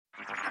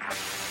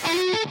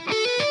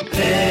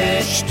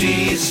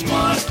HT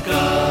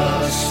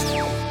Smartcast.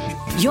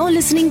 You're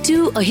listening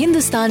to a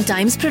Hindustan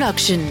Times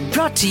production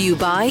brought to you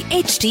by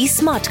HT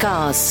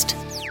Smartcast.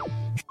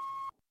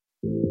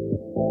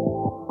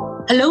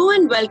 Hello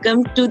and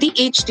welcome to the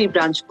HT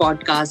Branch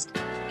podcast,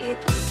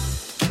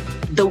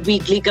 the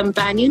weekly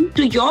companion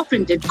to your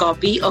printed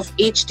copy of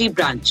HT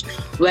Branch,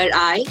 where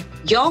I,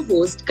 your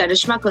host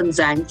Karishma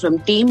Kunzang from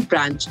Team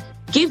Branch,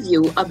 give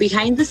you a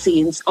behind the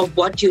scenes of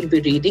what you'll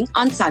be reading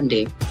on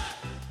Sunday.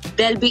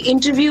 There'll be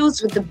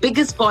interviews with the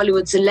biggest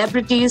Bollywood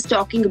celebrities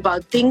talking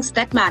about things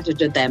that matter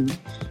to them.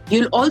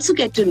 You'll also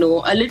get to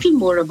know a little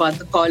more about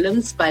the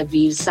columns by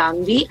Veer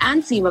Sanghvi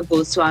and Seema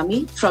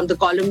Goswami from the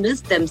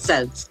columnists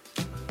themselves.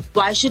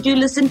 Why should you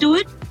listen to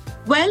it?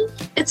 Well,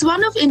 it's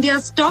one of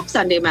India's top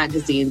Sunday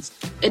magazines.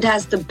 It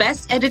has the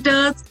best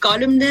editors,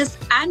 columnists,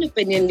 and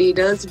opinion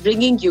leaders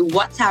bringing you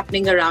what's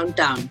happening around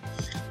town.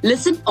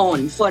 Listen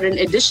on for an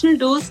additional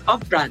dose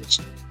of brunch.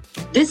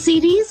 This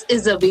series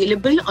is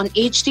available on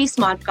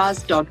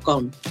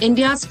htsmartcast.com,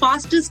 India's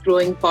fastest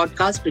growing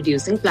podcast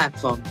producing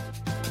platform.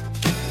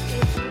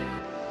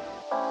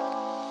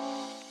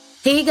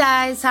 Hey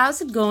guys,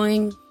 how's it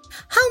going?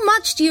 How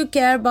much do you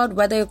care about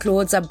whether your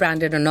clothes are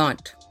branded or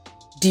not?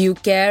 Do you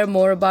care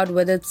more about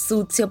whether it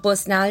suits your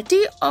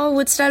personality or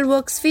which style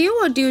works for you,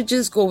 or do you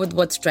just go with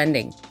what's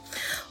trending?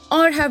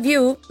 Or have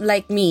you,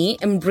 like me,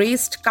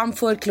 embraced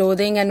comfort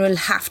clothing and will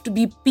have to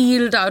be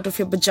peeled out of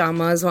your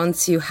pajamas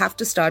once you have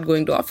to start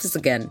going to office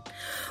again?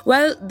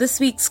 Well,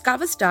 this week's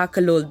cover star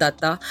Kallol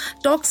Datta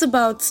talks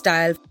about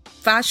style,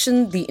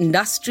 fashion, the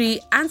industry,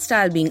 and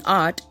style being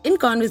art in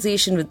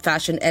conversation with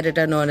fashion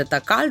editor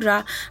Naunitha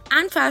Kalra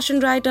and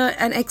fashion writer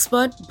and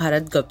expert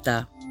Bharat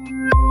Gupta.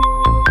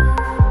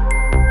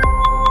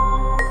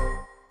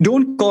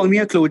 Don't call me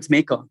a clothes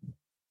maker.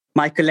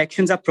 My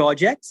collections are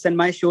projects and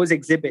my shows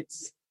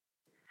exhibits.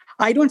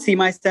 I don't see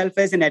myself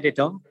as an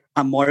editor.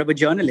 I'm more of a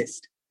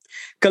journalist.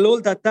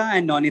 Kallol Datta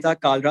and Naunitha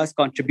Kalra's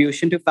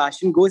contribution to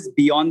fashion goes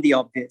beyond the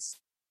obvious.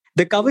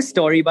 The cover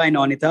story by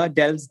Naunitha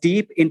delves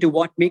deep into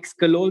what makes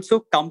Kallol so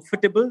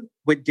comfortable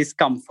with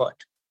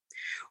discomfort.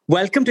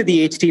 Welcome to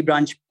the HT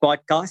Branch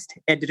podcast,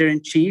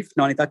 Editor-in-Chief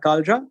Naunitha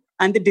Kalra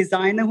and the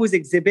designer whose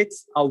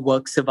exhibits are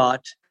works of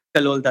art,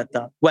 Kallol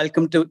Datta.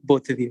 Welcome to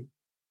both of you.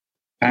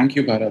 Thank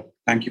you, Bharat.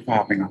 Thank you for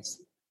having us.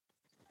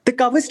 The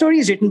cover story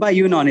is written by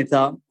you,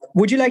 Naunitha.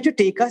 Would you like to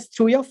take us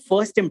through your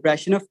first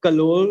impression of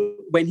Kallol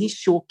when he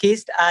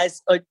showcased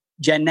as a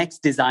Gen X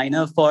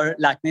designer for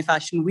Lakme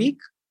Fashion Week?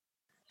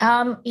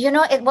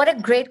 What a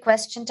great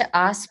question to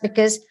ask,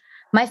 because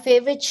my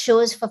favorite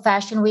shows for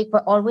Fashion Week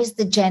were always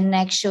the Gen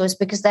X shows,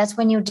 because that's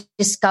when you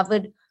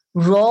discovered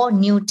raw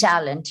new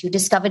talent. You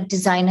discovered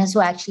designers who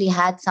actually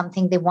had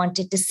something they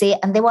wanted to say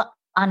and they were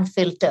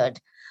unfiltered.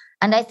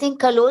 And I think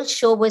Kallol's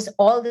show was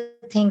all the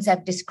things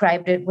I've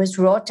described. It was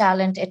raw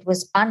talent. It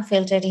was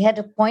unfiltered. He had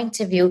a point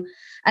of view.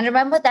 And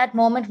remember that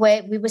moment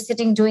where we were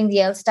sitting doing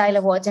the L Style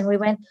Awards and we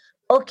went,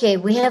 okay,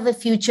 we have a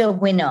future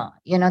winner.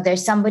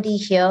 There's somebody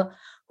here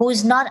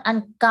who's not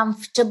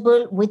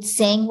uncomfortable with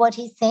saying what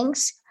he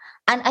thinks.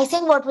 And I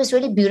think what was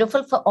really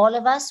beautiful for all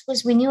of us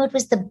was we knew it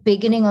was the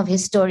beginning of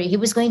his story. He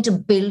was going to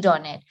build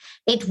on it.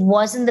 It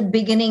wasn't the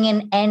beginning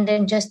and end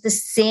and just the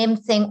same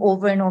thing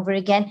over and over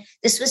again.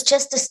 This was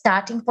just a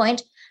starting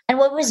point. And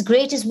what was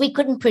great is we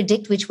couldn't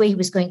predict which way he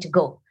was going to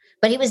go.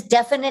 But he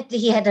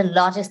had a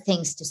lot of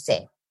things to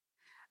say.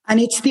 And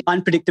it's the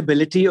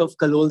unpredictability of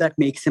Kallol that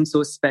makes him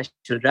so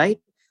special, right?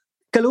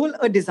 Kallol,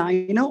 a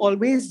designer,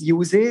 always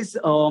uses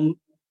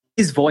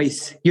his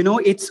voice.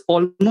 It's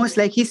almost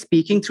like he's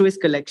speaking through his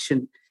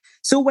collection.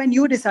 So when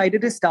you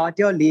decided to start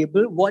your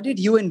label, what did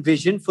you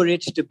envision for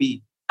it to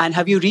be? And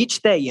have you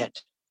reached there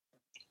yet?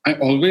 I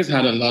always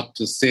had a lot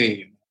to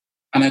say.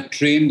 And I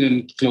trained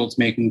in clothes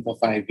making for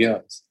 5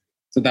 years.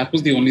 So that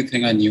was the only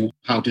thing I knew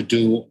how to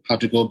do, how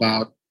to go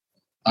about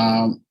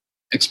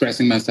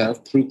expressing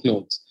myself through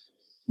clothes.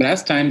 But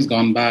as time's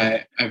gone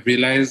by, I've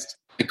realized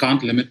I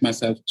can't limit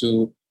myself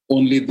to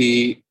only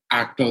the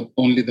act or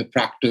only the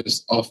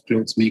practice of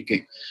clothes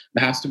making.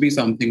 There has to be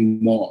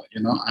something more,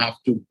 I have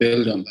to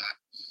build on that.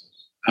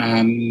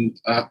 And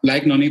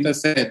like Naunitha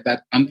said,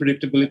 that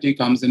unpredictability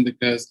comes in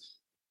because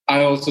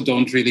I also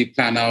don't really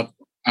plan out,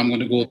 I'm going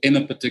to go in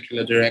a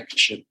particular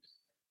direction.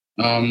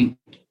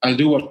 I'll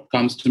do what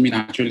comes to me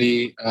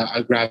naturally.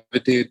 I'll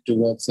gravitate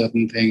towards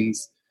certain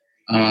things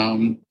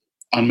on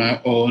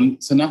my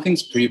own. So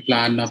nothing's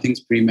pre-planned,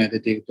 nothing's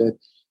premeditated.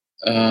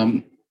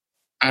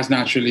 As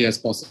naturally as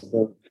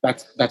possible.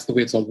 That's the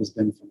way it's always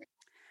been for me.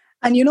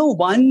 And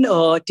one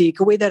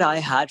takeaway that I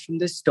had from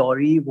this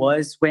story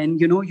was when,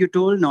 you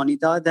told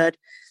Naunitha that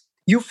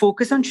you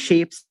focus on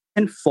shapes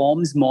and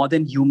forms more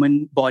than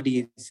human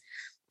bodies.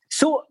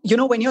 So,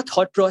 when your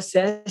thought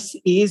process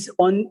is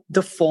on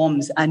the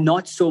forms and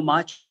not so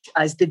much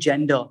as the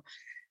gender,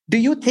 do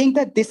you think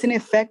that this in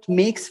effect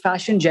makes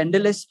fashion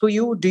genderless for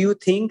you? Do you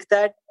think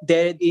that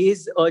there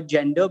is a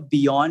gender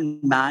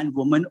beyond man,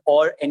 woman,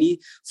 or any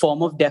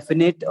form of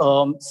definite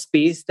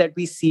space that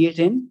we see it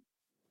in?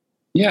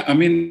 Yeah,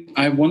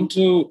 I want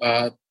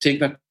to take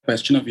that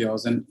question of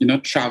yours and,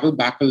 travel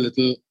back a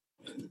little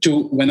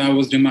to when I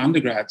was doing my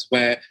undergrads,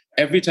 where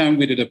every time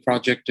we did a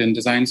project in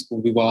design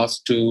school, we were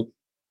asked to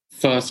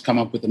first come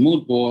up with a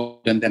mood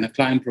board and then a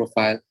client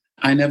profile.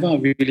 I never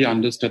really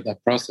understood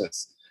that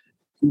process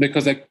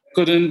because I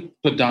couldn't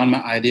put down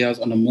my ideas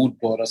on a mood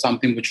board or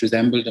something which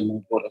resembled a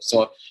mood board of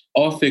sort,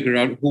 or figure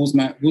out who's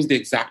the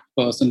exact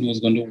person who's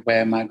going to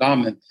wear my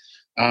garment.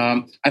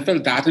 I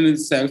felt that in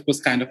itself was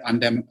kind of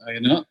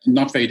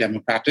not very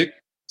democratic,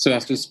 so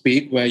as to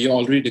speak, where you're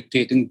already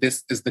dictating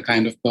this is the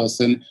kind of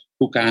person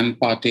who can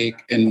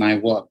partake in my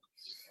work.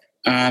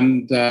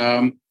 And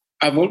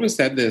I've always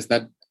said this,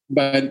 that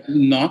by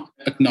not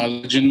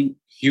acknowledging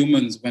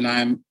humans when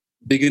I'm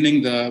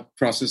beginning the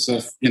process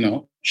of,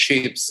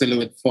 shapes,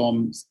 silhouette,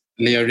 forms,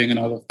 layering and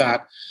all of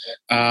that,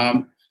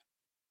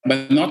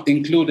 but not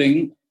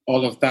including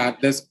all of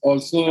that, there's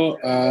also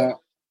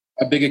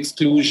a big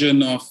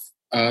exclusion of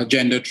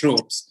gender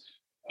tropes,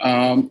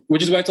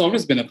 which is why it's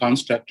always been a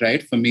construct,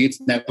 right? For me,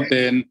 it's never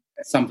been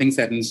something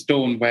set in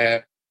stone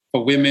where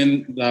for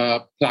women,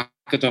 the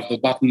placket of the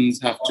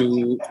buttons have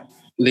to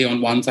lay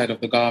on one side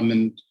of the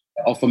garment,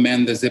 or for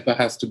men, the zipper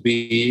has to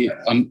be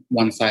on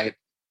one side.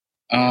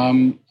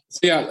 None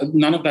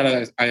of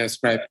that I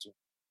ascribe to.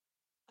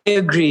 I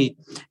agree.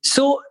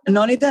 So,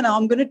 Nonita, now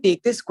I'm going to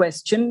take this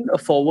question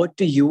forward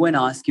to you and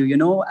ask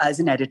you, as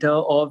an editor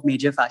of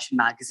major fashion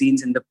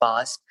magazines in the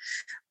past,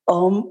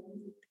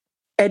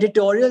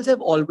 editorials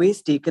have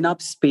always taken up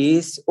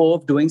space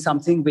of doing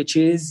something which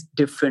is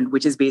different,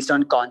 which is based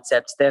on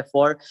concepts.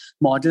 Therefore,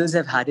 models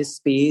have had a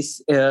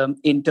space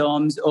in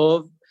terms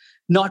of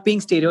not being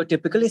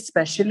stereotypical,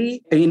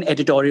 especially in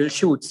editorial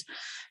shoots.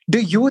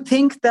 Do you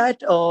think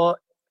that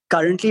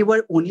currently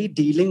we're only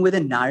dealing with a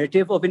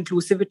narrative of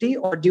inclusivity,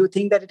 or do you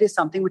think that it is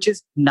something which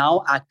is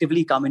now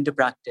actively come into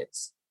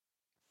practice?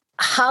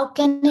 How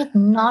can it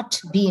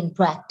not be in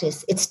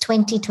practice? It's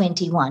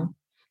 2021.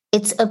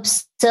 It's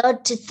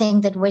absurd to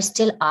think that we're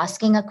still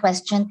asking a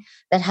question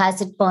that has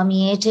it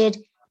permeated.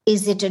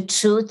 Is it a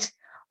truth?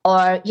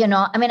 Or,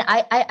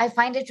 I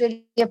find it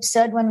really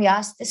absurd when we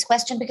ask this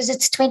question because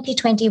it's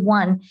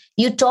 2021.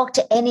 You talk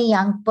to any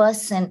young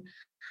person.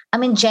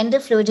 Gender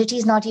fluidity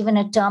is not even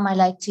a term I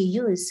like to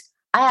use.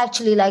 I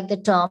actually like the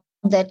term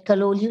that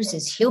Kalol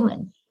uses,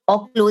 human,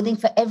 or clothing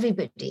for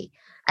everybody.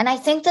 And I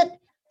think that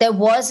there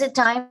was a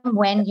time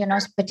when,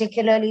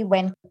 particularly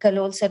when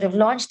Kalol sort of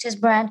launched his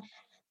brand,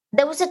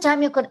 there was a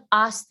time you could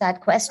ask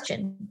that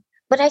question.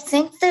 But I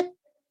think that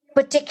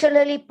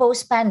particularly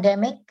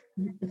post-pandemic,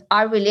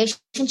 our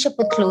relationship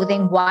with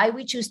clothing, why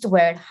we choose to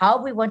wear it,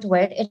 how we want to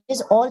wear it, it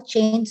has all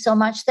changed so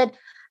much that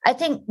I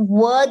think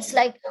words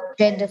like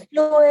gender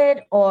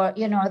fluid or,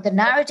 the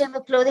narrative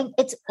of clothing,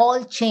 it's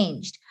all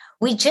changed.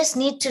 We just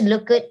need to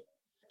look at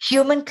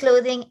human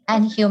clothing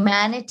and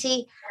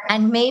humanity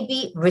and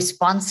maybe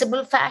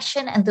responsible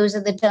fashion. And those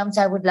are the terms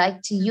I would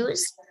like to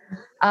use.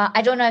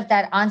 I don't know if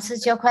that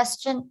answers your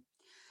question.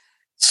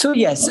 So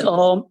yes,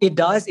 it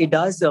does. It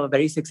does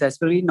very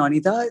successfully,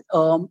 Nonita.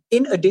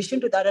 In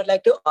addition to that, I'd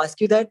like to ask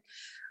you that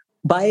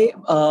by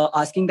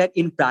asking that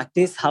in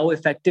practice, how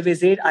effective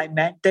is it? I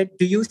meant that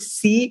do you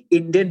see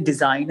Indian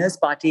designers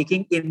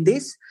partaking in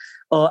this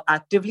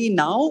actively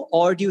now,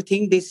 or do you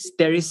think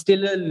there is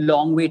still a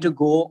long way to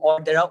go,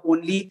 or there are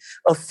only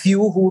a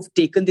few who've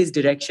taken this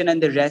direction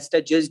and the rest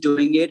are just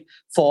doing it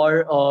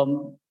for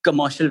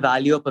commercial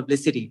value or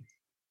publicity?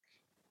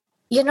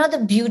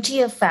 The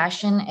beauty of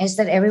fashion is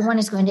that everyone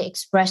is going to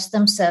express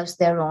themselves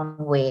their own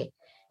way.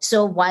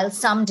 So while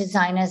some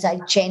designers are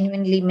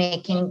genuinely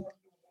making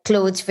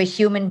clothes for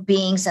human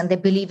beings and they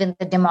believe in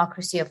the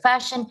democracy of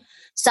fashion,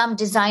 some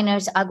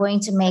designers are going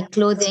to make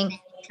clothing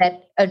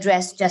that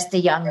address just the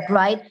young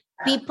bride.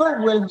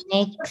 People will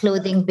make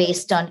clothing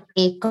based on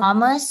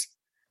e-commerce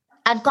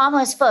and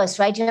commerce first,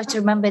 right? You have to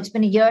remember it's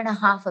been a year and a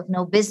half of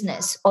no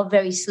business or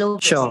very slow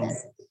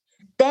business.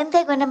 Then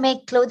they're going to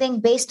make clothing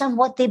based on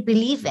what they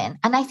believe in.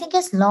 And I think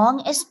as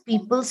long as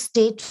people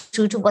stay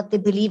true to what they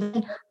believe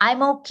in,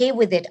 I'm okay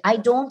with it. I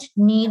don't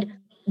need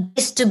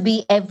this to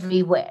be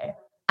everywhere.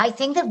 I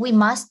think that we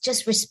must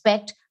just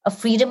respect a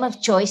freedom of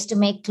choice to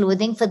make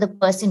clothing for the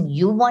person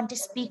you want to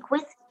speak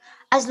with,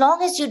 as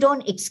long as you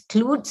don't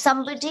exclude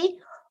somebody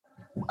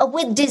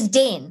with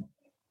disdain.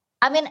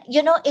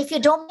 If you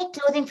don't make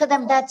clothing for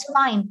them, that's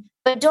fine.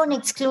 But don't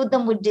exclude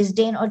them with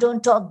disdain, or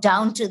don't talk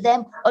down to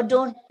them, or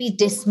don't be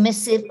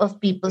dismissive of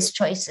people's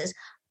choices.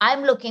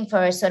 I'm looking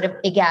for a sort of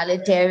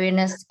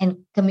egalitarianness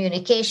in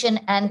communication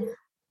and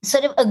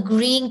sort of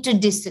agreeing to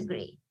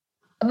disagree.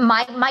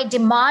 My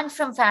demand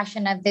from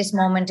fashion at this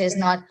moment is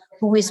not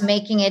who is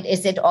making it.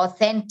 Is it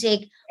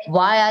authentic?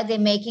 Why are they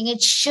making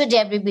it? Should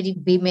everybody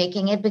be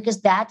making it?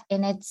 Because that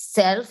in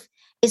itself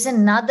is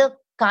another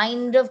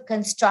kind of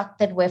construct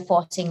that we're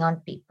forcing on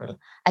people.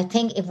 I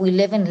think if we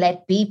live and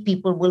let be,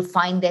 people will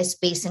find their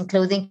space in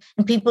clothing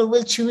and people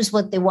will choose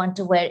what they want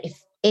to wear.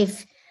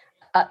 If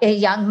a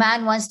young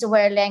man wants to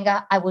wear a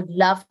lehenga, I would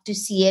love to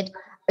see it.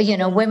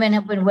 Women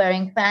have been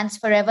wearing pants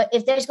forever.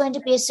 If there's going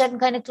to be a certain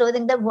kind of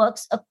clothing that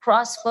works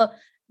across for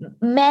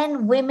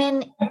men,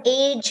 women,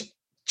 age,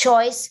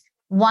 choice,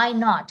 why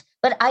not?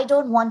 but I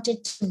don't want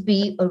it to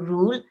be a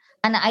rule.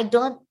 And I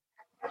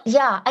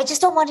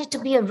just don't want it to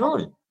be a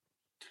rule.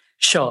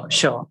 Sure.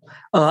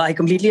 I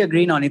completely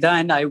agree, Nonita,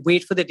 and I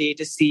wait for the day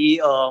to see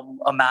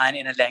a man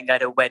in a lehenga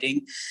at a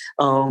wedding.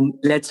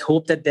 Let's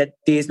hope that day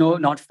is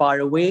not far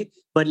away,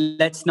 but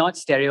let's not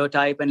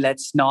stereotype and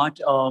let's not,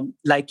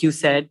 like you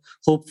said,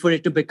 hope for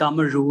it to become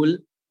a rule.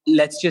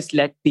 Let's just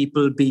let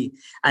people be,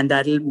 and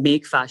that'll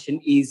make fashion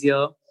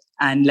easier.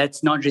 And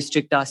let's not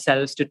restrict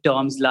ourselves to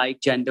terms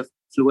like gender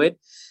fluid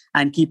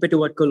and keep it to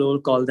what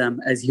Kallol called them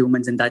as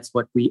humans, and that's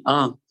what we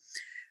are.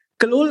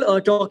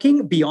 Kallol,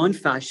 talking beyond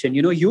fashion,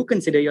 you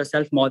consider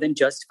yourself more than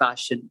just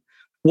fashion.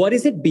 What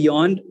is it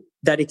beyond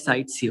that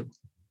excites you?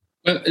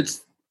 Well,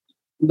 it's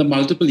the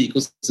multiple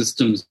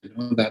ecosystems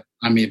that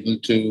I'm able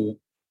to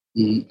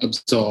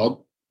absorb,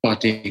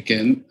 partake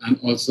in, and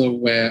also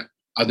where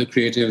other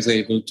creatives are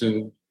able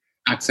to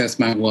access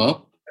my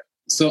work.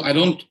 So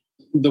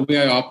the way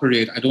I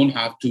operate, I don't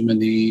have too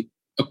many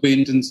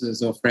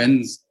acquaintances or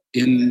friends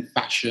in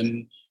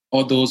fashion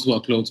or those who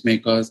are clothes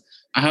makers.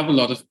 I have a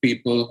lot of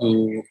people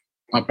who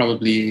are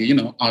probably,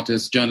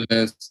 artists,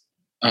 journalists,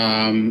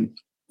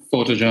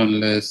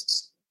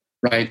 photojournalists,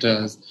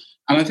 writers.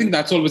 And I think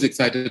that's always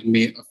excited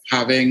me, of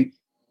having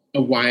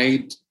a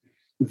wide,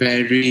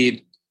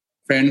 varied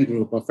friend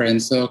group or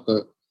friend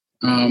circle.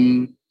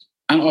 And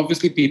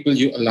obviously people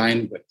you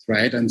align with,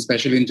 right? And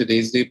especially in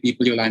today's day,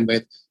 people you align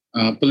with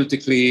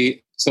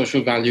politically,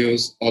 social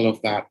values, all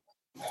of that.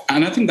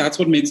 And I think that's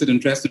what makes it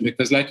interesting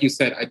because, like you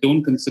said, I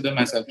don't consider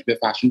myself to be a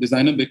fashion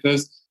designer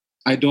because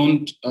I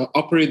don't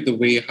operate the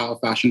way how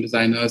fashion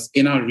designers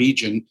in our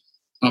region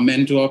are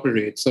meant to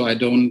operate. So I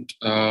don't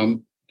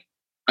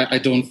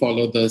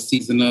follow the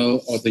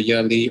seasonal or the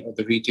yearly or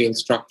the retail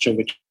structure,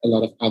 which a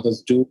lot of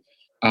others do.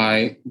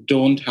 I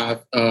don't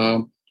have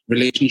a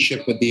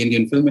relationship with the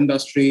Indian film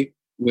industry,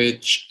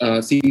 which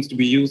seems to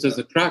be used as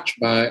a crutch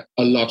by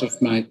a lot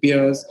of my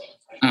peers.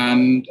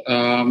 And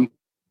I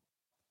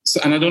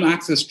don't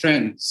access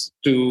trends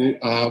to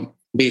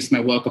base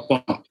my work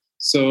upon.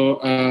 So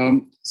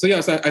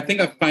yes, I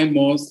think I find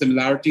more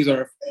similarities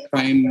or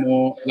find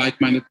more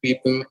like-minded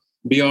people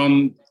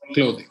beyond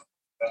clothing.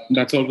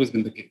 That's always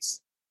been the case.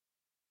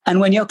 And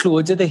when your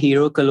clothes are the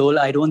hero, Kallol,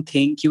 I don't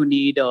think you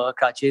need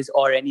crutches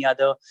or any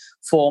other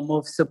form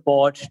of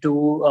support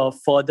to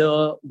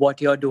further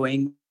what you're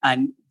doing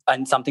and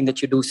something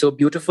that you do so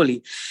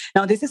beautifully.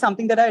 Now, this is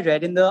something that I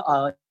read in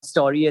the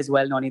story as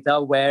well,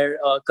 Nonita, where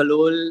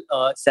Kallol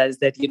says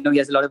that, he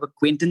has a lot of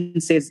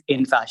acquaintances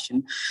in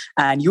fashion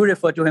and you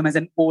refer to him as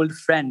an old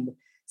friend.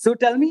 So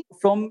tell me,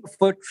 from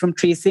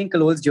tracing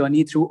Kallol's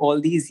journey through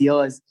all these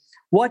years,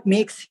 what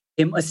makes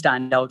him a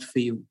standout for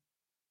you?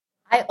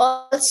 I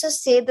also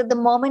say that the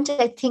moment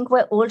I think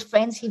we're old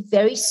friends, he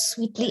very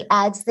sweetly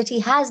adds that he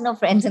has no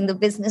friends in the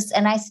business.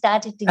 And I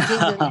started to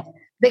giggle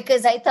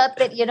because I thought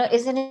that,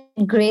 isn't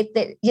it great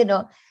that,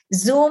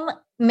 Zoom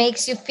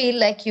makes you feel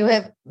like you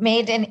have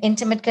made an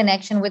intimate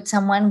connection with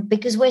someone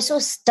because we're so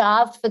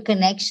starved for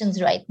connections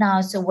right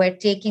now. So we're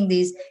taking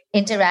these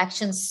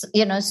interactions,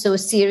 so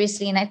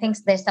seriously. And I think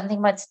there's something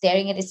about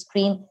staring at a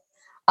screen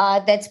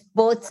that's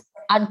both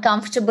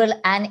uncomfortable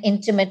and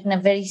intimate in a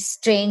very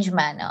strange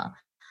manner.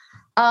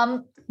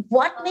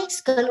 What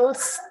makes Kallol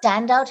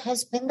stand out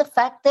has been the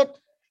fact that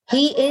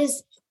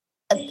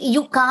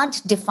you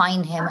can't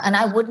define him, and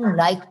I wouldn't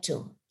like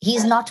to.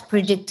 He's not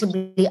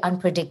predictably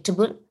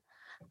unpredictable.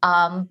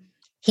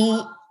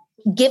 He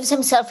gives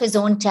himself his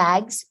own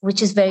tags,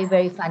 which is very,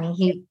 very funny.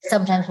 He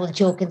sometimes will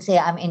joke and say,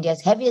 I'm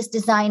India's heaviest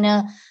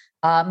designer.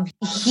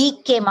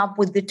 He came up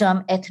with the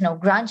term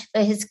ethno-grunge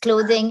for his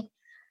clothing.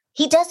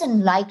 He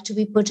doesn't like to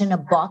be put in a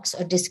box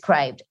or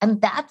described.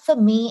 And that for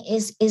me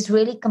is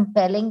really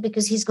compelling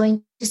because he's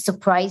going to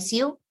surprise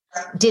you,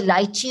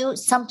 delight you,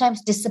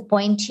 sometimes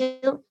disappoint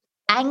you,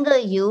 anger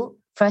you,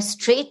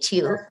 frustrate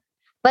you.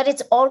 But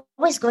it's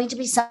always going to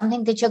be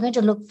something that you're going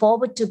to look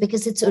forward to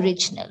because it's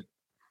original.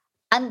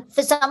 And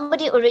for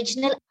somebody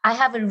original, I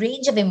have a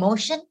range of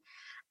emotion.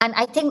 And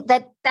I think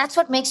that's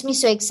what makes me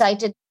so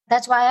excited.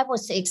 That's why I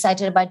was so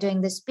excited about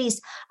doing this piece.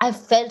 I've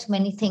felt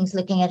many things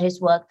looking at his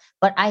work,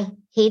 but I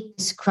hate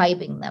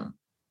describing them.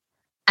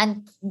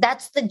 And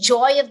that's the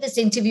joy of this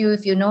interview.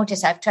 If you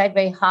notice, I've tried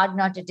very hard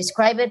not to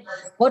describe it.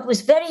 What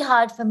was very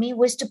hard for me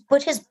was to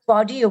put his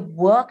body of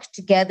work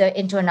together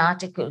into an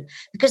article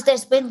because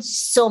there's been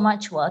so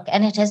much work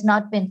and it has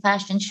not been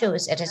fashion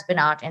shows. It has been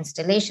art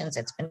installations.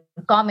 It's been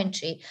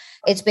commentary.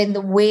 It's been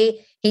the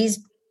way he's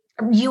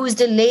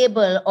used a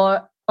label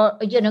or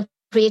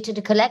created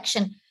a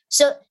collection.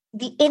 So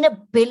the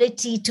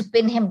inability to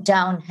pin him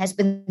down has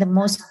been the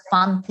most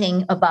fun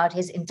thing about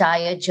his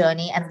entire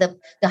journey and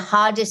the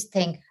hardest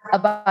thing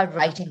about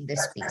writing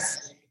this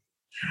piece.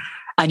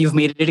 And you've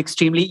made it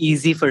extremely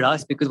easy for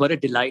us because what a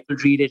delightful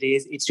read it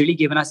is. It's really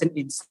given us an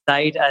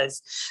insight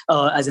as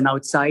an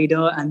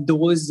outsider, and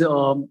those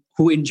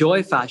who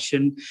enjoy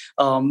fashion.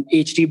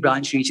 HT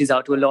Branch reaches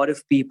out to a lot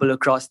of people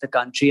across the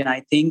country, and I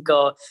think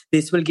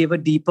this will give a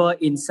deeper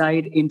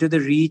insight into the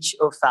reach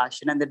of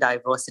fashion and the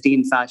diversity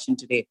in fashion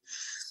today.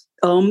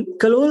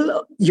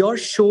 Kalol, your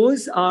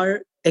shows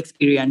are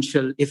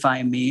experiential, if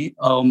I may.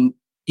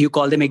 You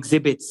call them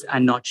exhibits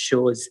and not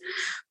shows.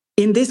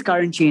 In this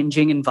current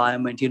changing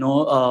environment,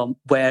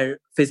 where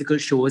physical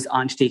shows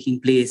aren't taking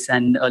place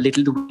and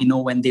little do we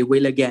know when they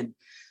will again,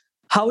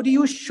 how do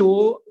you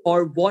show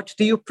or what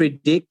do you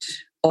predict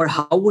or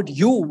how would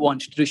you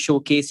want to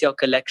showcase your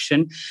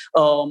collection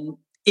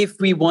if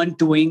we weren't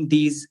doing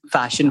these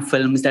fashion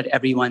films that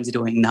everyone's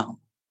doing now?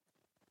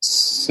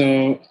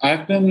 So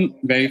I've been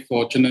very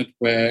fortunate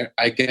where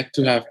I get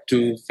to have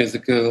 2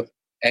 physical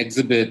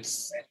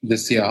exhibits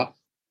this year.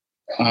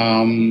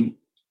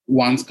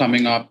 One's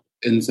coming up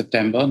in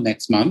September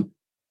next month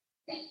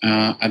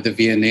at the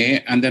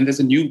V&A. And then there's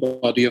a new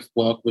body of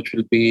work which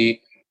will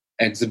be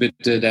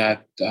exhibited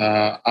at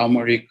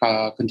Aomori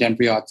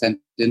Contemporary Art Center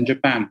in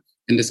Japan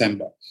in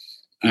December.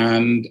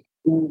 And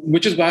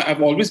which is why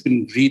I've always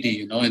been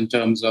greedy, in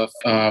terms of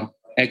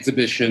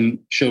exhibition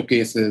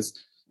showcases,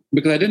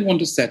 because I didn't want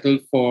to settle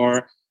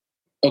for,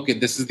 okay,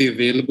 this is the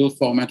available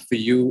format for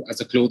you as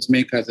a clothes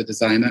maker, as a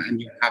designer, and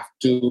you have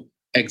to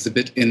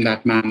exhibit in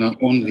that manner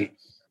only.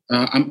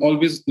 I'm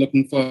always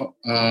looking for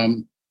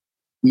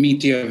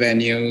meatier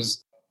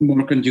venues,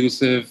 more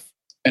conducive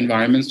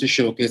environments to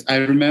showcase. I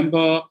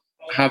remember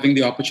having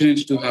the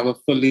opportunity to have a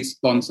fully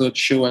sponsored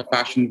show at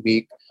Fashion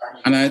Week,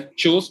 and I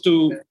chose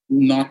to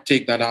not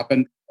take that up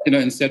and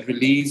instead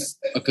release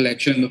a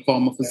collection in the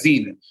form of a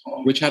zine,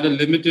 which had a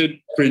limited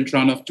print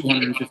run of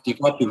 250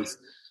 copies.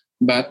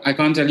 But I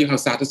can't tell you how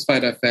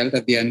satisfied I felt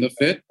at the end of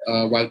it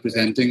while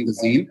presenting the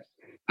zine.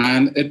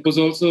 And it was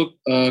also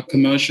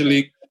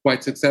commercially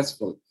quite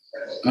successful.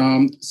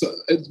 So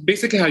it's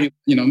basically how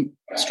you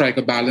strike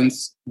a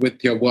balance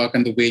with your work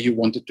and the way you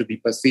want it to be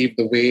perceived,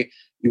 the way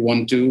you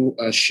want to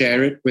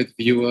share it with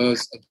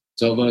viewers,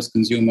 observers,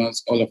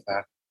 consumers, all of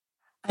that.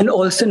 And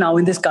also now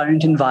in this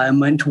current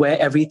environment where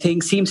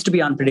everything seems to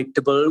be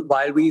unpredictable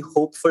while we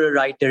hope for a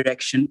right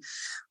direction,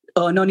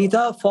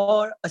 Nonita,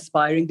 for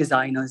aspiring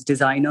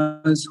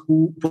designers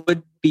who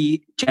would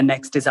be Gen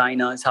X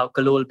designers, how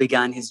Kalol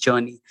began his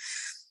journey,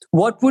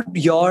 what would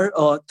your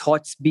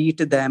thoughts be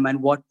to them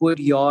and what would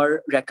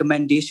your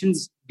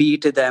recommendations be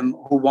to them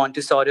who want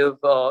to sort of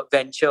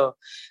venture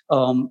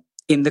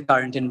in the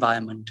current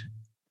environment?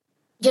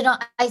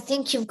 I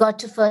think you've got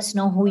to first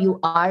know who you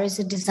are as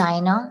a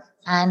designer,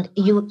 and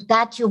you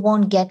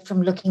won't get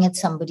from looking at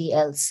somebody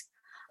else.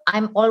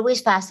 I'm always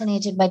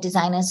fascinated by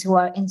designers who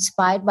are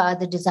inspired by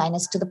other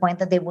designers to the point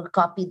that they will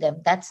copy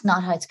them. That's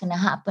not how it's going to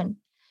happen.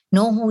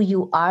 Know who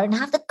you are and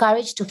have the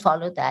courage to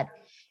follow that.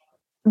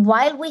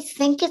 While we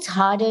think it's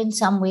harder in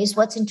some ways,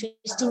 what's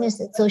interesting is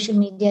that social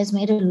media has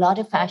made a lot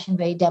of fashion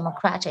very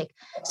democratic.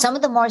 Some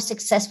of the more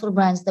successful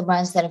brands, the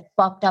brands that have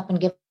popped up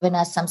and given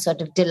us some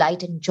sort of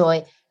delight and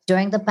joy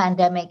during the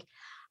pandemic,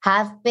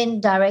 have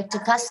been direct to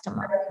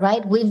customer,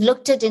 right? We've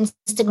looked at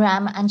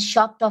Instagram and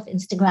shopped off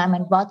Instagram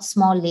and bought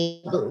small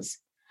labels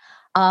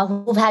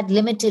who've had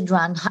limited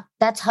run.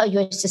 That's how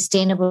you're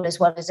sustainable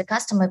as well as a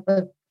customer.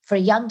 But for a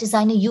young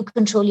designer, you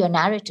control your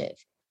narrative.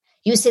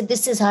 You say,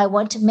 this is how I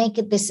want to make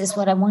it. This is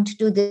what I want to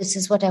do. This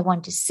is what I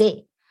want to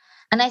say.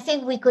 And I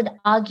think we could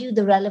argue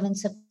the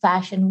relevance of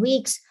fashion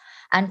weeks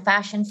and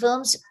fashion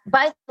films.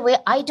 By the way,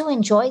 I do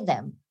enjoy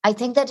them. I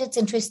think that it's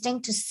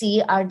interesting to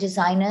see our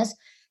designers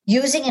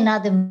using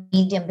another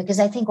medium, because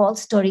I think all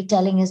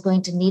storytelling is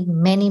going to need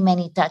many,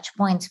 many touch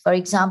points. For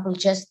example,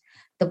 just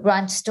the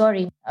brunch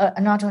story.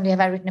 Not only have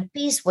I written a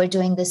piece, we're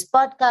doing this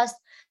podcast.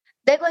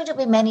 There are going to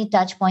be many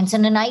touch points.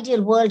 In an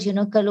ideal world,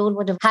 Kalol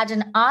would have had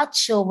an art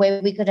show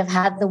where we could have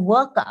had the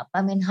work up.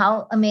 I mean,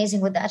 how amazing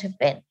would that have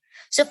been?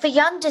 So for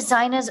young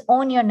designers,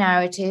 own your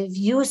narrative,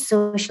 use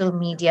social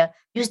media,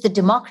 use the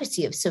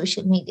democracy of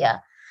social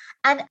media.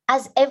 And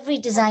as every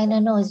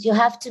designer knows, you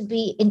have to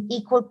be in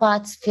equal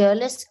parts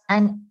fearless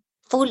and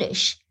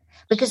foolish,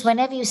 because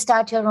whenever you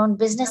start your own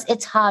business,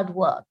 it's hard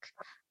work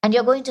and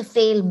you're going to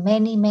fail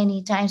many,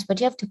 many times,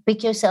 but you have to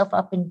pick yourself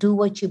up and do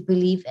what you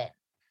believe in.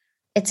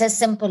 It's as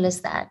simple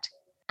as that.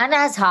 And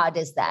as hard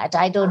as that.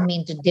 I don't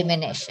mean to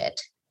diminish it.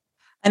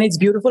 And it's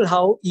beautiful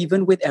how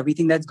even with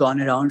everything that's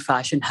gone around,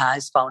 fashion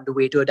has found a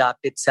way to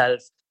adapt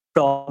itself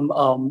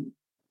from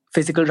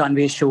physical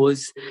runway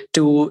shows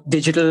to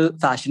digital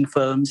fashion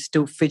films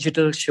to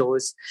phygital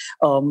shows.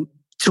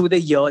 Through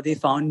the year, they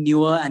found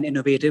newer and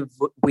innovative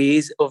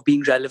ways of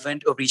being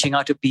relevant, of reaching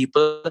out to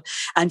people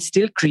and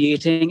still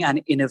creating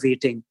and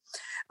innovating.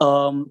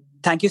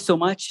 Thank you so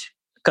much,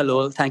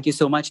 Kalol. Thank you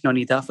so much,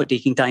 Nonita, for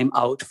taking time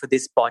out for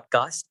this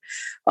podcast.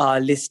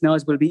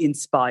 Listeners will be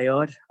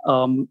inspired.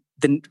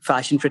 The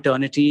fashion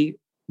fraternity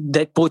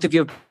that both of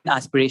you have been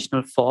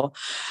aspirational for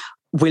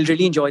will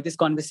really enjoy this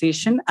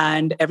conversation.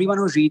 And everyone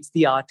who reads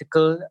the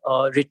article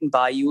written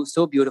by you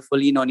so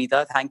beautifully,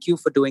 Nonita, thank you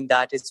for doing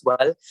that as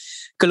well.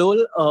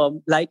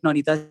 Kalol, like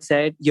Nonita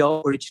said,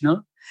 you're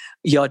original,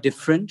 you're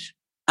different,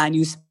 and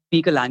you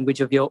speak a language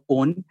of your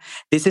own.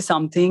 This is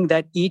something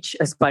that each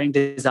aspiring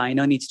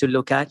designer needs to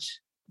look at.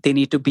 They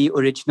need to be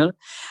original.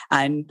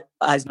 And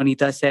as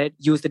Nonita said,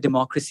 use the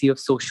democracy of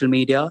social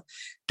media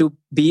to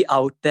be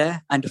out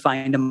there and to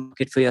find a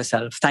market for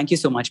yourself. Thank you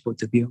so much,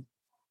 both of you.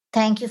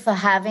 Thank you for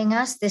having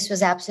us. This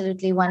was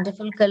absolutely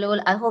wonderful,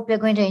 Kallol. I hope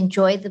you're going to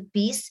enjoy the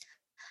piece.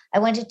 I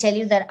want to tell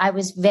you that I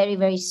was very,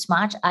 very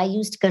smart. I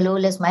used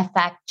Kallol as my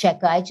fact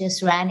checker. I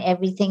just ran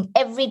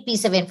every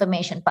piece of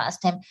information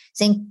past him,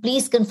 saying,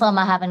 please confirm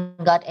I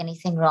haven't got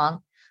anything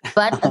wrong.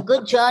 But a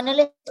good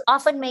journalist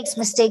often makes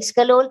mistakes,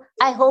 Kallol.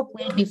 I hope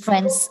we'll be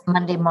friends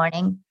Monday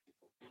morning.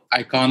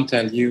 I can't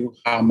tell you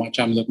how much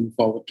I'm looking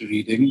forward to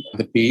reading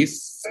the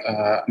piece.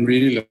 I'm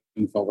really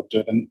looking forward to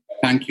it. And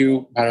thank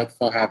you, Bharat,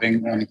 for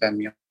having Nonita and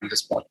me on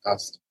this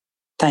podcast.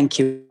 Thank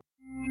you.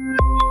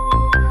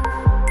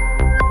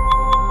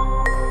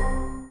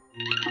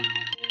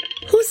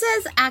 Who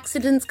says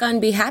accidents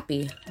can't be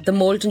happy? The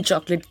molten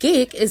chocolate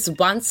cake is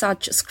one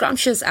such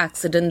scrumptious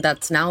accident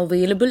that's now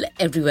available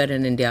everywhere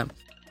in India.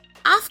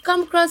 I've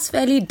come across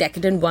fairly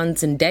decadent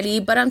ones in Delhi,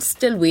 but I'm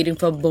still waiting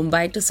for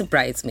Mumbai to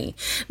surprise me.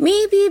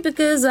 Maybe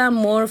because I'm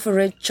more of a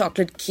rich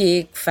chocolate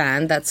cake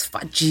fan that's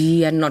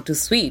fudgy and not too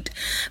sweet.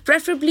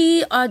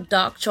 Preferably a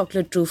dark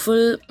chocolate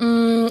truffle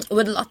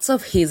with lots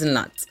of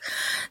hazelnuts.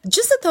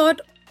 Just a thought,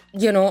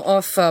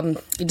 of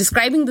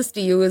describing this to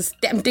you is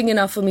tempting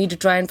enough for me to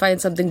try and find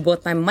something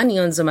worth my money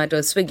on Zomato or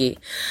Swiggy.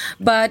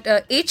 But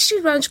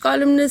HT Brunch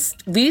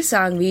columnist Veer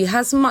Sanghvi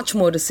has much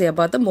more to say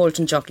about the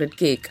molten chocolate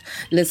cake.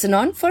 Listen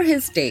on for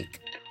his take.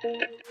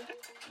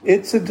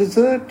 It's a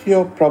dessert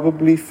you're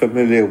probably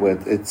familiar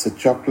with. It's a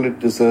chocolate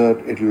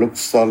dessert. It looks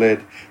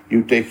solid.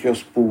 You take your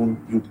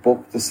spoon, you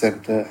poke the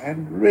center,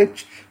 and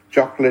rich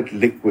chocolate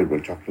liquid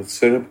or chocolate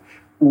syrup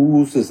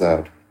oozes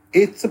out.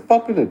 It's a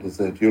popular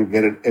dessert. You'll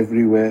get it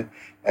everywhere,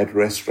 at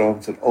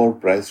restaurants, at all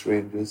price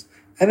ranges.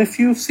 And if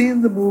you've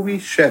seen the movie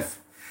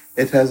Chef,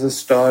 it has a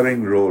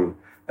starring role.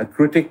 A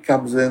critic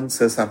comes in,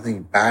 says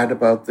something bad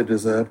about the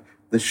dessert.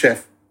 The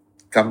chef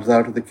comes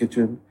out of the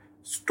kitchen,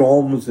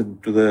 storms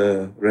into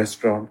the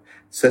restaurant,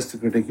 says to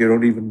the critic, you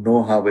don't even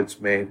know how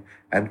it's made,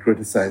 and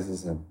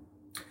criticizes him.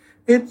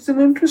 It's an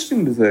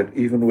interesting dessert,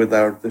 even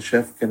without the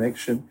chef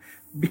connection,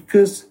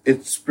 because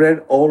it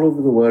spread all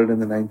over the world in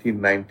the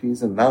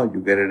 1990s, and now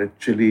you get it at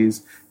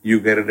Chili's, you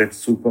get it at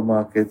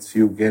supermarkets,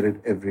 you get it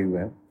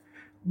everywhere.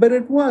 But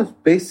it was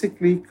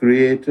basically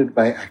created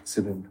by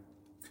accident.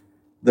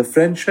 The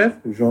French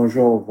chef,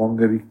 Jean-Jean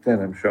Vongerichte,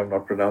 and I'm sure I'm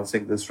not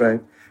pronouncing this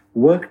right,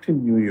 worked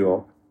in New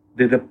York,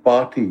 did a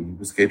party, he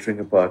was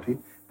catering a party,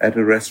 at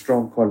a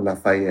restaurant called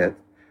Lafayette,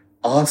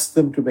 asked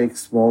them to make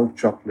small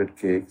chocolate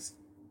cakes.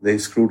 They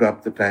screwed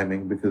up the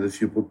timing because if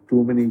you put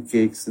too many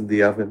cakes in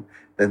the oven,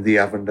 then the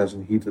oven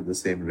doesn't heat at the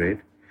same rate.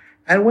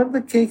 And when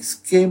the cakes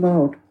came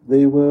out,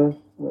 they were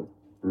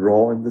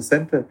raw in the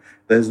center.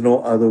 There's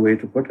no other way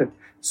to put it.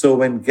 So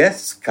when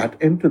guests cut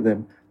into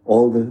them,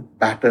 all the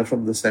batter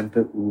from the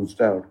center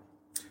oozed out.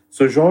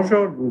 So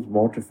Jean-Jean was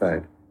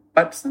mortified.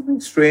 But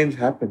something strange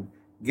happened.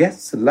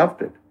 Guests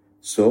loved it.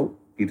 So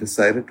he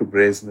decided to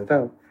brazen it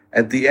out.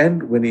 At the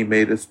end, when he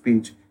made a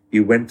speech, he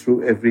went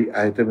through every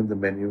item in the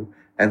menu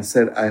and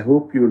said, I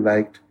hope you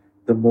liked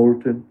the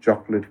molten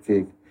chocolate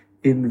cake.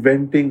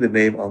 Inventing the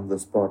name on the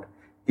spot,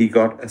 he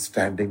got a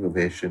standing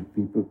ovation.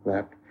 People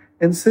clapped.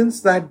 And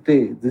since that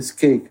day, this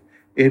cake,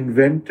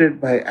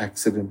 invented by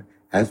accident,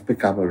 has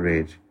become a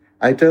rage.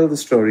 I tell the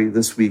story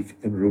this week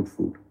in Root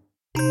Food.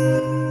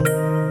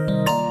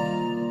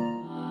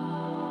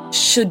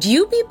 Should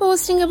you be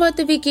posting about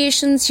the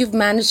vacations you've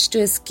managed to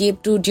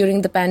escape to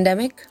during the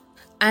pandemic?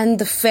 And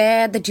the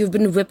fare that you've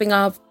been whipping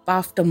up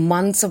after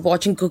months of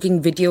watching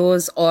cooking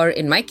videos, or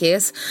in my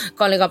case,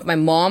 calling up my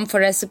mom for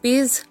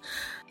recipes?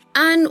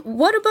 And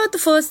what about the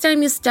first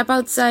time you step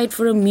outside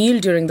for a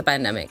meal during the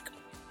pandemic?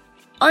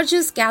 Or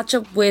just catch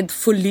up with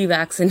fully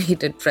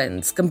vaccinated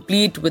friends,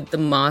 complete with the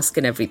mask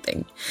and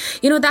everything?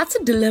 That's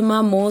a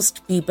dilemma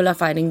most people are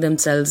finding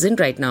themselves in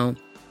right now,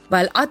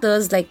 while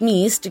others like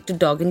me stick to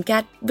dog and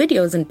cat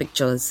videos and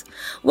pictures.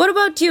 What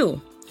about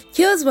you?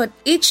 Here's what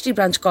HT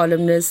Brunch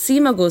columnist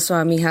Seema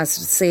Goswami has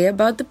to say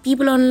about the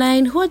people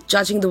online who are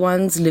judging the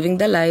ones living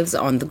their lives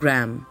on the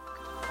gram.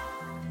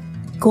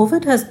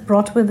 COVID has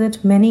brought with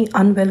it many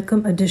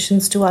unwelcome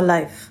additions to our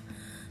life.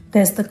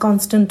 There's the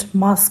constant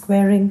mask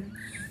wearing,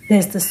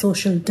 there's the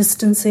social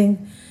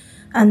distancing,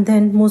 and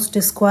then most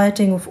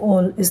disquieting of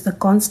all is the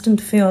constant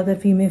fear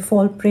that we may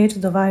fall prey to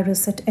the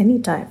virus at any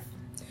time.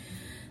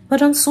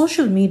 But on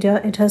social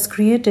media, it has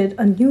created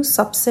a new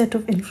subset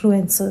of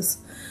influencers,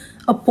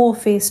 a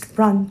poor-faced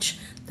brunch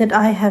that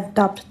I have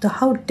dubbed the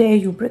How Dare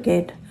You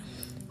Brigade,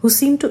 who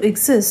seem to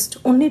exist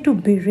only to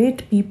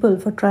berate people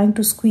for trying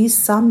to squeeze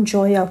some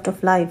joy out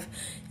of life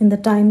in the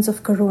times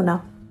of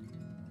corona.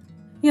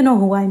 You know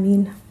who I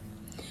mean.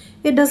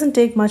 It doesn't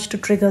take much to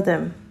trigger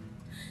them.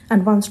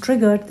 And once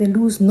triggered, they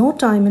lose no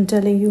time in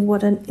telling you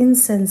what an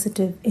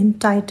insensitive,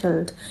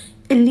 entitled,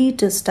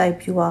 elitist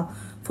type you are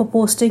for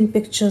posting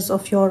pictures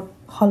of your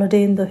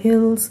holiday in the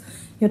hills,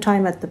 your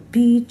time at the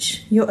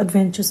beach, your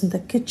adventures in the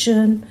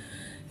kitchen,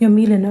 your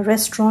meal in a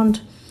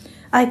restaurant.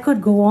 I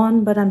could go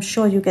on, but I'm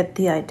sure you get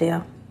the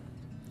idea.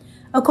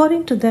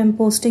 According to them,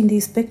 posting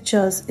these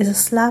pictures is a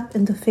slap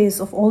in the face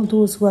of all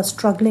those who are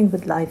struggling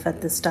with life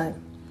at this time.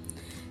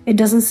 It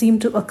doesn't seem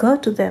to occur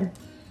to them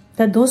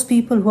that those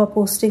people who are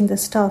posting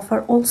this stuff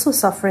are also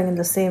suffering in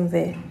the same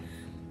way.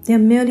 They are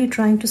merely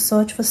trying to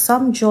search for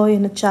some joy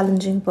in a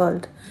challenging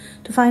world,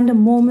 to find a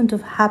moment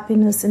of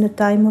happiness in a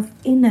time of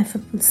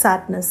ineffable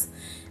sadness,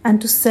 and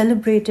to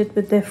celebrate it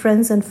with their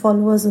friends and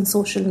followers on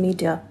social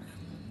media.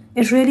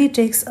 It really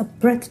takes a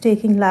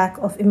breathtaking lack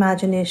of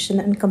imagination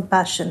and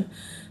compassion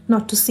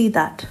not to see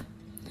that.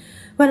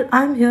 Well,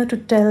 I'm here to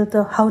tell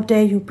the How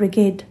Dare You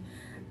Brigade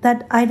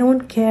that I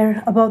don't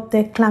care about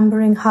their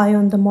clambering high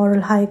on the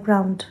moral high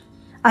ground.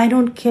 I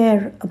don't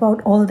care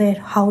about all their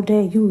how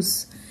dare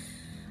yous.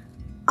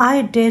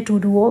 I dare to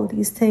do all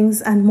these things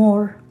and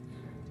more,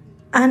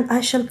 and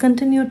I shall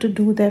continue to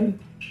do them.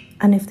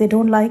 And if they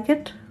don't like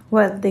it,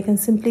 well, they can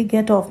simply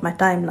get off my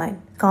timeline,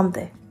 can't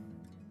they?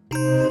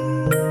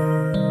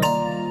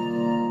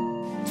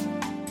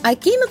 I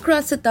came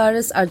across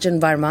sitarist Arjun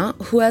Verma,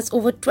 who has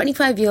over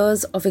 25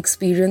 years of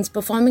experience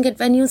performing at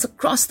venues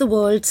across the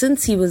world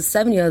since he was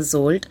 7 years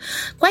old,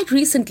 quite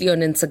recently on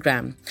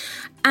Instagram.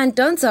 And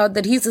turns out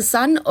that he's the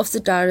son of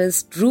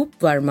sitarist Roop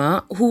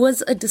Verma, who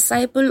was a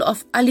disciple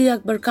of Ali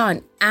Akbar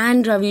Khan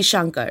and Ravi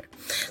Shankar.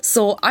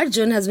 So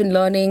Arjun has been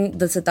learning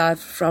the sitar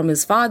from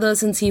his father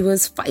since he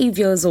was 5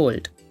 years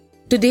old.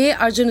 Today,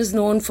 Arjun is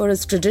known for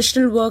his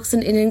traditional works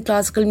in Indian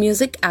classical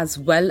music as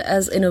well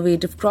as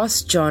innovative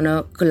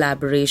cross-genre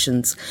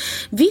collaborations.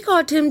 We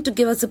got him to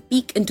give us a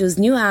peek into his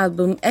new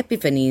album,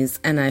 Epiphanies,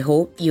 and I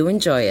hope you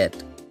enjoy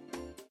it.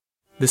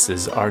 This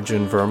is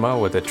Arjun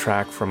Verma with a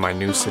track from my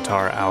new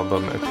sitar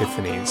album,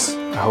 Epiphanies.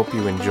 I hope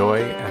you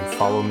enjoy and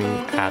follow me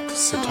at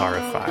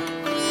Sitarify.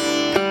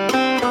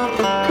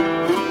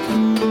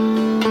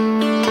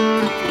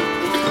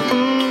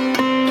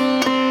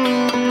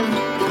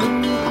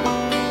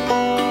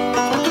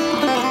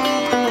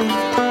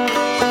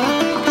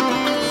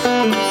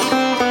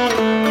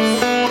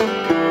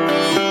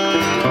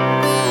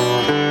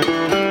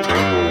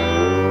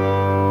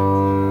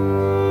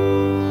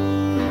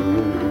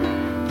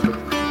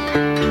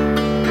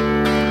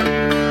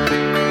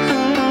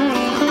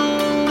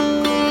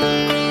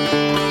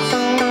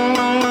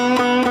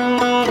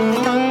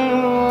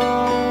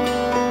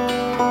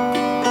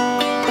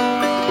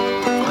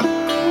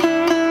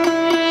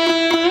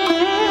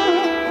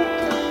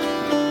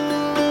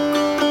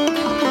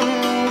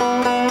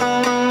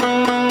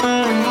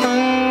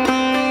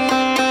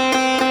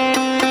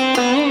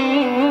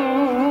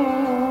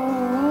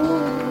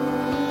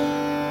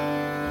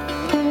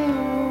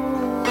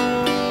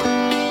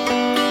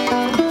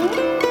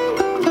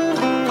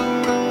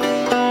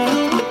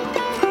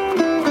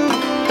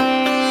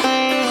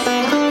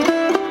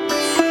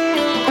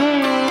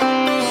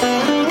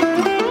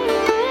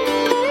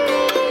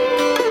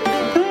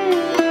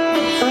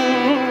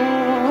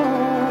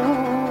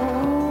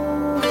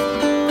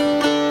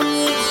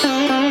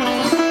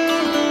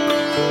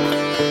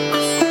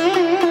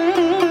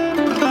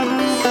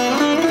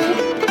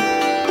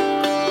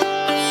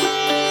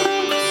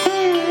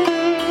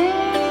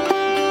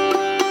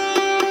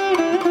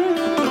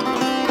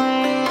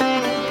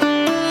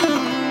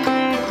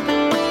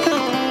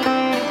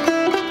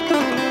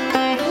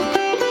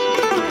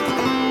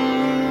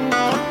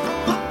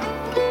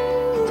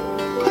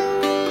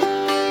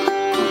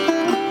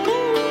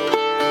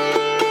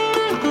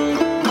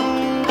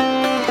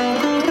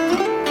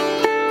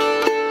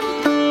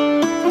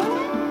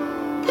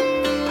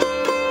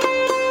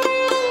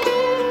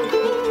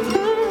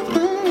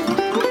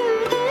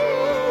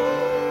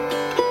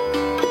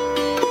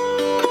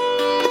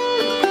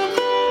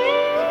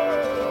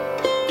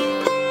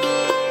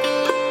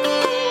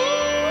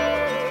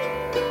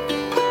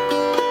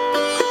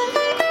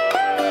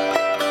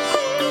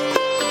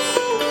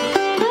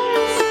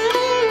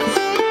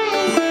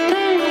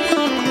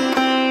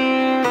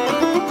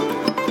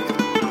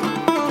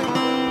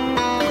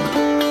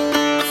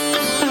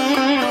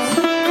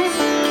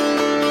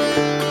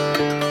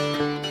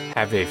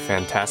 Have a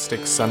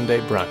fantastic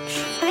Sunday brunch.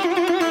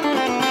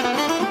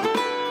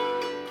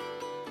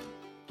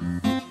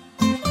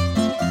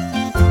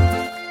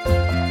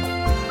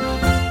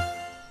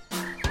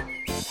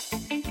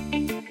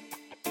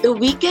 The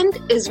weekend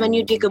is when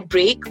you take a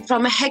break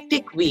from a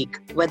hectic week,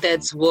 whether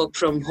it's work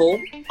from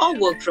home or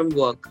work from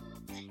work.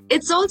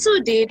 It's also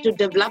a day to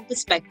develop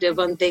perspective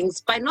on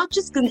things by not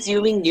just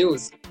consuming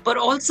news, but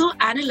also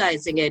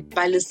analyzing it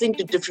by listening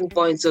to different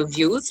points of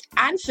views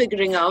and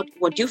figuring out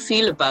what you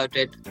feel about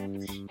it.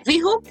 We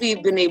hope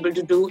we've been able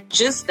to do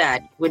just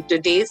that with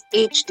today's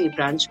HT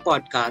Brunch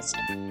podcast.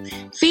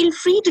 Feel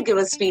free to give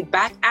us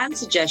feedback and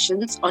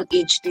suggestions on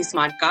HT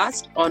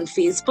Smartcast on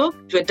Facebook,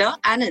 Twitter,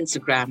 and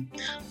Instagram,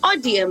 or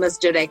DM us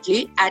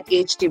directly at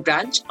HT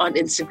Brunch on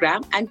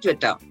Instagram and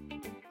Twitter.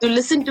 To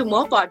listen to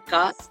more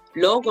podcasts,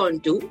 log on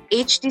to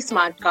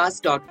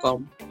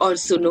htsmartcast.com or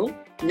suno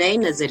Naye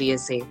Nazariye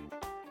Se.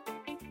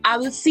 I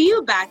will see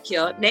you back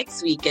here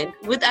next weekend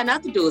with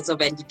another dose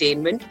of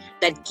entertainment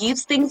that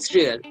keeps things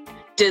real.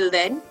 Till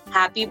then,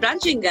 happy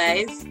brunching,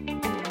 guys.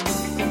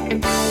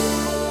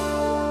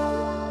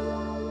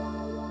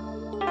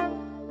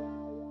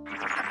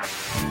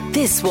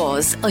 This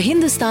was a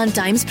Hindustan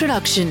Times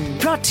production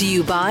brought to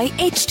you by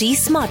HT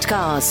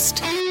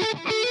Smartcast.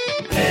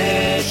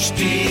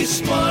 HT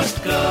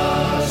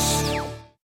Smartcast.